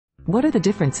What are the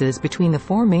differences between the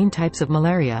four main types of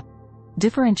malaria?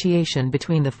 Differentiation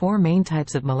between the four main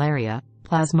types of malaria,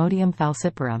 Plasmodium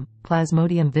falciparum,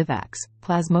 Plasmodium vivax,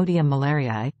 Plasmodium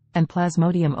malariae, and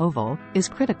Plasmodium ovale, is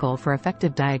critical for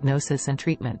effective diagnosis and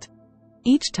treatment.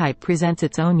 Each type presents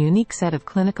its own unique set of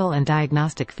clinical and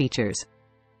diagnostic features.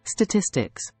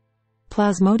 Statistics.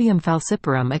 Plasmodium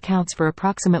falciparum accounts for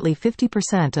approximately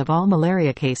 50% of all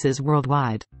malaria cases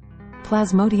worldwide.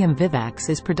 Plasmodium vivax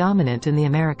is predominant in the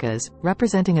Americas,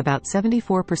 representing about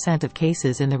 74% of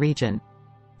cases in the region.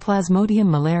 Plasmodium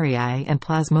malariae and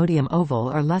Plasmodium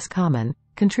ovale are less common,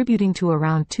 contributing to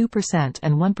around 2%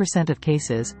 and 1% of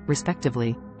cases,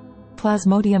 respectively.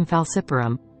 Plasmodium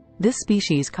falciparum. This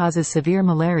species causes severe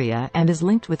malaria and is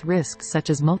linked with risks such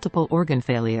as multiple organ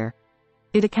failure.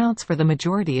 It accounts for the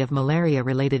majority of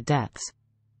malaria-related deaths.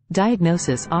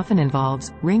 Diagnosis often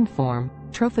involves ring form,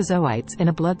 trophozoites in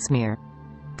a blood smear.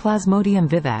 Plasmodium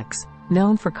vivax,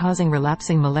 known for causing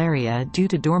relapsing malaria due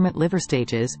to dormant liver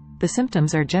stages, the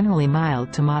symptoms are generally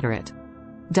mild to moderate.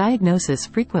 Diagnosis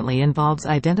frequently involves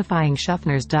identifying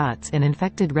Schaffner's dots in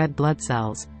infected red blood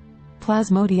cells.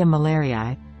 Plasmodium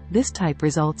malariae. This type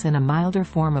results in a milder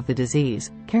form of the disease,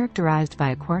 characterized by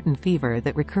a quartan fever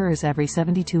that recurs every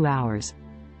 72 hours.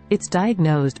 It's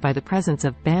diagnosed by the presence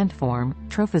of band-form,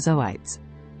 trophozoites.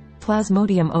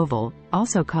 Plasmodium ovale,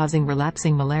 also causing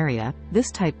relapsing malaria,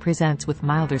 this type presents with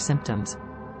milder symptoms.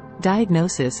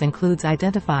 Diagnosis includes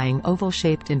identifying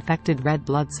oval-shaped infected red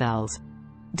blood cells.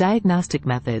 Diagnostic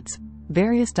methods.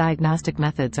 Various diagnostic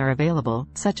methods are available,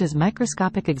 such as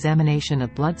microscopic examination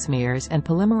of blood smears and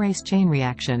polymerase chain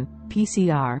reaction,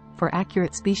 PCR, for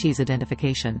accurate species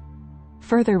identification.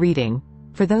 Further reading.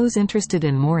 For those interested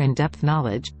in more in-depth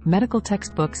knowledge, medical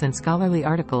textbooks and scholarly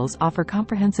articles offer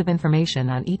comprehensive information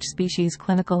on each species'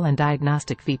 clinical and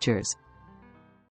diagnostic features.